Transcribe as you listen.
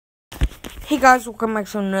Hey guys, welcome back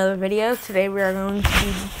to another video. Today we are going to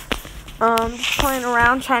be just playing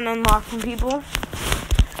around trying to unlock some people.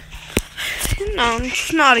 No,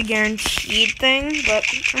 it's not a guaranteed thing, but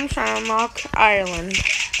I'm trying to unlock Ireland.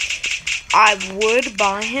 I would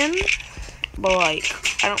buy him, but I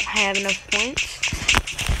don't have enough points.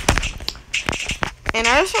 And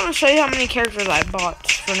I just want to show you how many characters I bought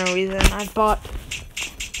for no reason. I bought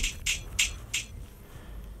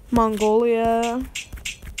Mongolia,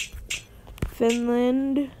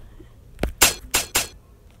 Finland,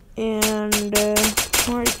 and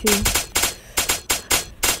where are two?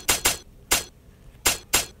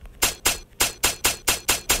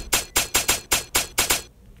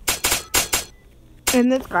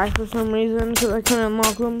 And this guy for some reason, because I couldn't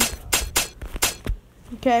unlock him.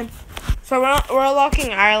 Okay, so we're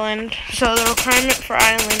unlocking Ireland. So the requirement for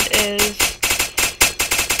Ireland is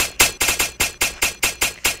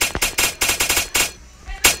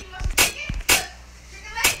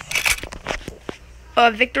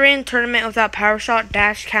victory in tournament without power shot,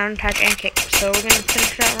 dash, counterattack, and kick. So we're gonna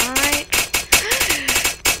finish that right.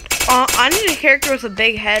 I need a character with a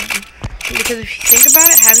big head, because if you think about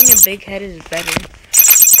it, having a big head is better.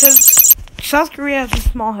 Because South Korea has a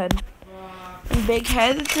small head, and big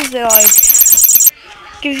heads is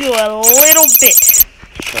gives you a little bit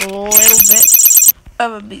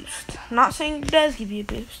of a boost. I'm not saying it does give you a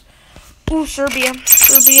boost. Ooh, Serbia,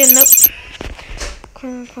 nope.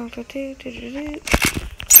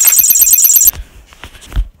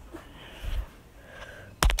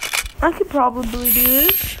 I could probably do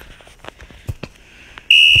this.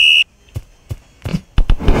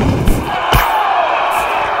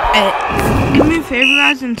 Hey, do me a favor,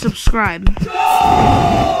 guys, and subscribe.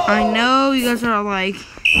 I know you guys are like,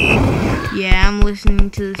 yeah, I'm listening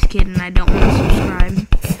to this kid and I don't want to subscribe.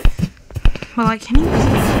 But can you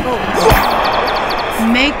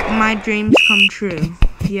make my dreams come true?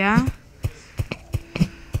 Yeah?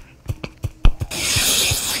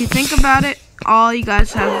 If you think about it, all you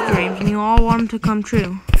guys have dreams and you all want them to come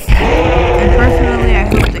true. And personally, I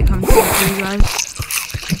hope they come true for you guys.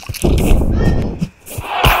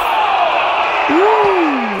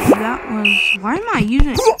 Ooh, that was... Why am I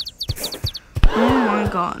using... Oh my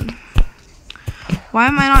god. Why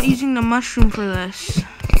am I not using the mushroom for this?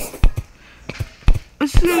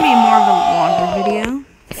 This is going to be more of a longer video.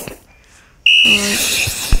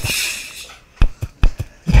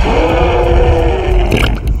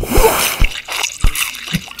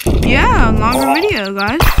 Yeah, longer video,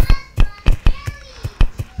 guys.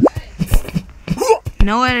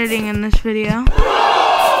 No editing in this video.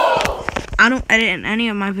 I don't edit in any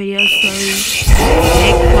of my videos, so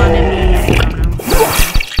make fun of me. I don't know.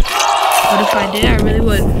 But if I did, I really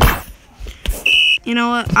would. You know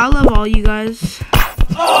what? I love all you guys.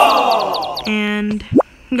 And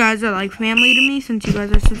you guys are like family to me since you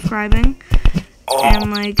guys are subscribing.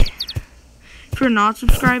 And if you're not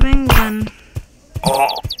subscribing, then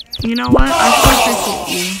you know what? I still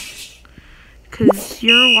appreciate you. Because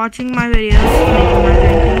you're watching my videos, making my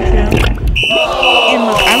dream come true. And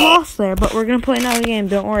look, I lost there, but we're going to play another game,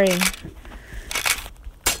 don't worry.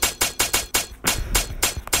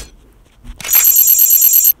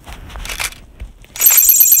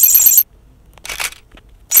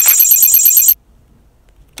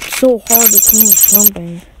 It's so hard to finish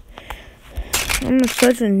something. I'm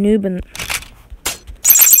such a noob and...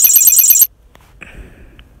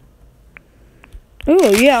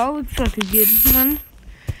 Oh, yeah, that looks like a good one.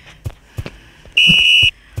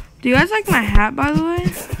 Do you guys like my hat, by the way?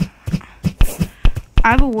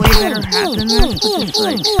 I have a way better hat than this, but it's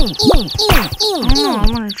I don't know, I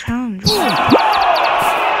want to challenge you.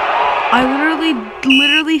 I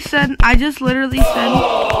just literally said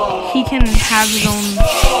he can have his own,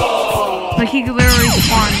 he could literally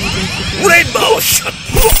spawn me, basically. Rainbow!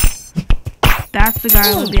 That's the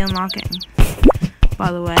guy we'll be unlocking,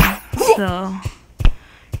 by the way. So,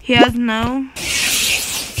 he has no...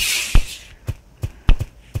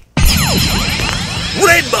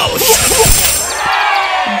 Rainbow!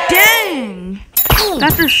 Dang!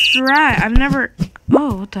 That's a strat. I've never...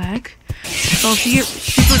 Oh, what the heck? So if you get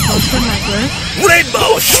super close to him like this...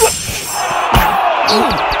 Rainbow!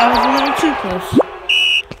 I was a little too close.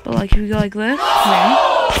 But if you go like this... Yeah.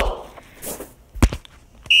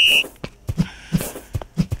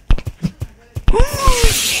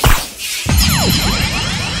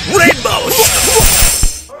 Rainbow!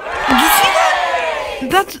 Did you see that?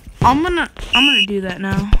 That's... I'm gonna do that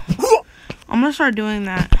now. I'm gonna start doing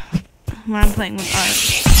that when I'm playing with art.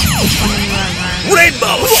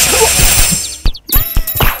 Rainbow!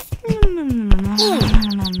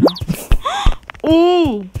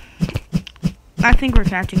 Oh! I think we're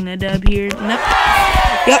catching the dub here. Nope.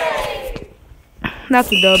 Yep.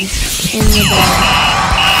 That's a dub. In the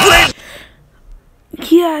bag.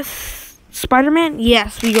 Yes. Spider-Man?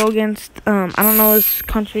 Yes, we go against, I don't know his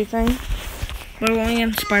country thing. We're going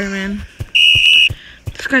against Spider-Man.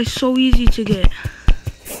 This guy's so easy to get.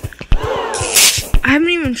 I haven't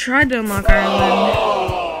even tried to unlock Ireland.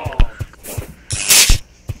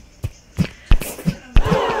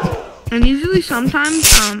 And usually sometimes,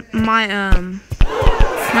 my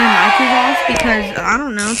mic is off because, I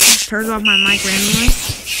don't know, it just turns off my mic randomly.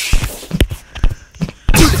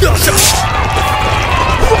 What the?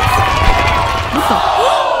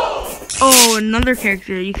 Oh, another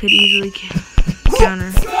character you could easily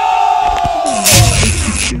counter.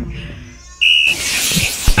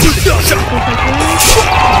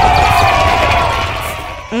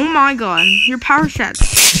 Oh my god, your power shot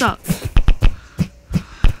sucks.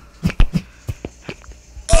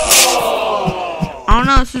 I don't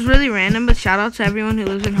know, this is really random, but shout out to everyone who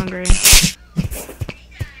lives in Hungary.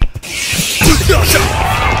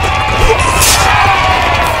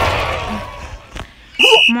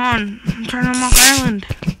 Come on, I'm trying to unlock Ireland.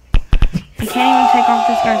 I can't even take off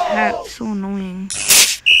this guy's hat, it's so annoying.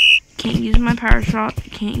 Can't use my power shot,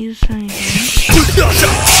 can't use anything.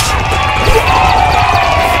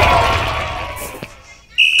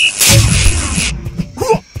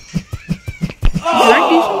 Did I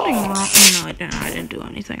do something wrong? No, I didn't do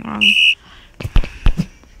anything wrong.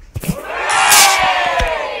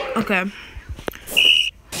 Okay.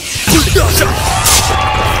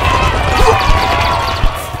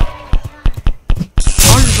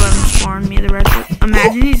 I'll just let him spawn me the rest of it.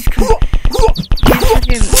 Imagine he just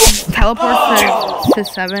freaking teleports to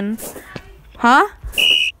 7. Huh?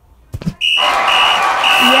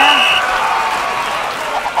 Yeah.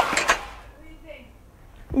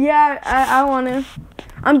 Yeah, I want to.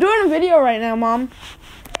 I'm doing a video right now, Mom.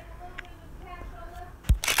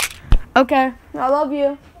 Okay, I love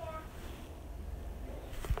you.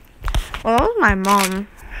 Well, that was my mom.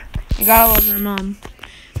 You gotta love your mom.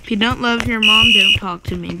 If you don't love your mom, don't talk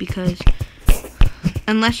to me because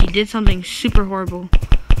unless she did something super horrible,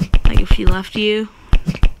 like if she left you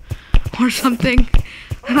or something,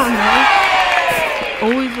 I don't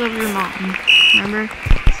know. Always love your mom. Remember,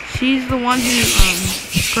 she's the one who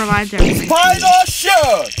provides everything.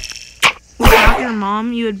 Without your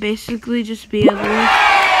mom, you would basically just be a little.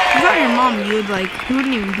 Without your mom, you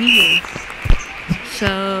wouldn't even be here.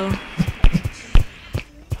 So.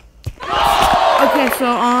 Okay, so,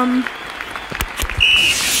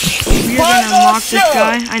 we're gonna unlock this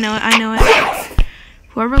guy. I know it.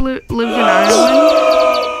 Whoever lives in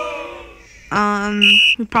Ireland,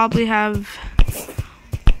 we probably have,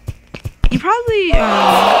 you probably,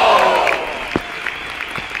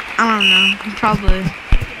 I don't know, probably,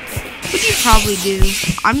 what do you probably do?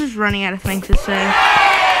 I'm just running out of things to say.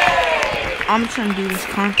 I'm just gonna do this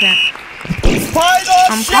content.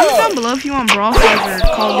 Comment down below if you want Brawl Stars or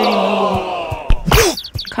Call of Duty Mobile.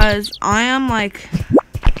 Cause I am I'm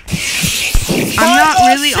not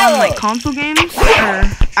really on console games, or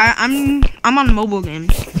I'm on mobile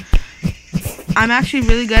games. I'm actually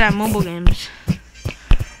really good at mobile games.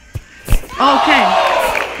 Okay,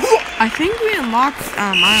 I think we unlocked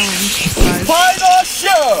Ireland,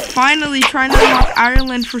 guys. Finally trying to unlock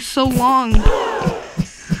Ireland for so long.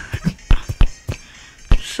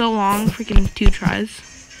 Freaking 2 tries.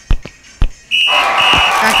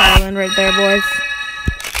 That's Ireland right there, boys.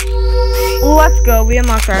 Let's go. We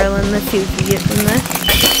unlocked Ireland. Let's see what we get from this.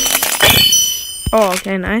 Oh,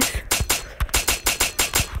 okay, nice.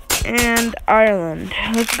 And Ireland.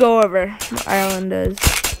 Let's go over what Ireland is.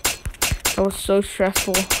 That was so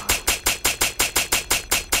stressful.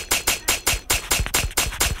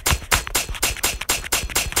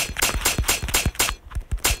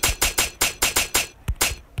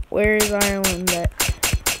 Where is Ireland at?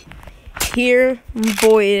 Here,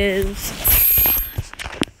 boys.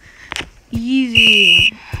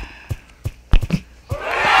 Easy. Oh,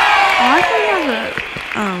 I think there's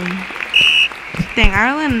a, dang,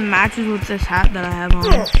 Ireland matches with this hat that I have on.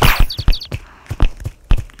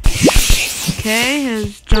 Okay,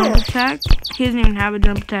 his jump attack. He doesn't even have a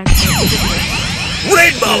jump attack.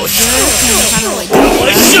 Rainbow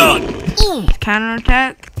shot! Counter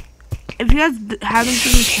attack. If you guys haven't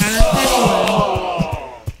seen his counter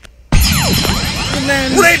attack,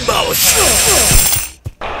 then Rainbow shot!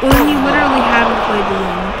 Well, you literally haven't played the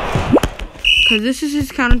game. Because this is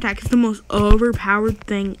his counter attack. It's the most overpowered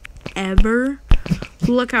thing ever.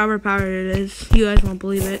 Look how overpowered it is. You guys won't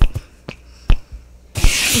believe it.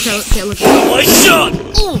 Okay, look. My shot!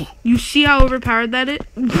 You see how overpowered that is?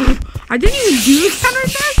 I didn't even do the counter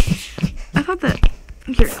attack. I I thought that.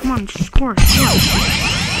 Here, come on, score.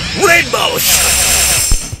 Rainbow.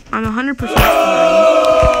 I'm 100% scoring.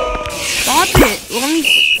 Stop it. Let me.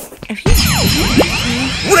 If you beat me,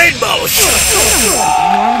 Rainbow.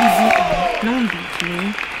 no one beats me.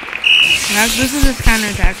 Guys, this is his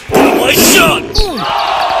counterattack. One shot.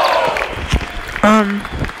 I'm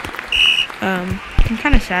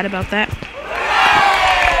kind of sad about that.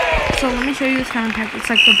 So let me show you this counterattack. It's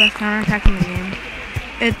like the best counterattack in the game.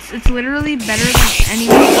 It's literally better than any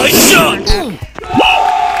One shot. Oh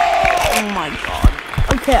my god.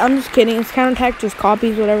 Okay, I'm just kidding. It's counterattack just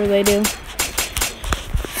copies whatever they do.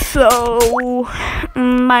 So,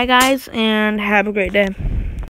 bye guys, and have a great day.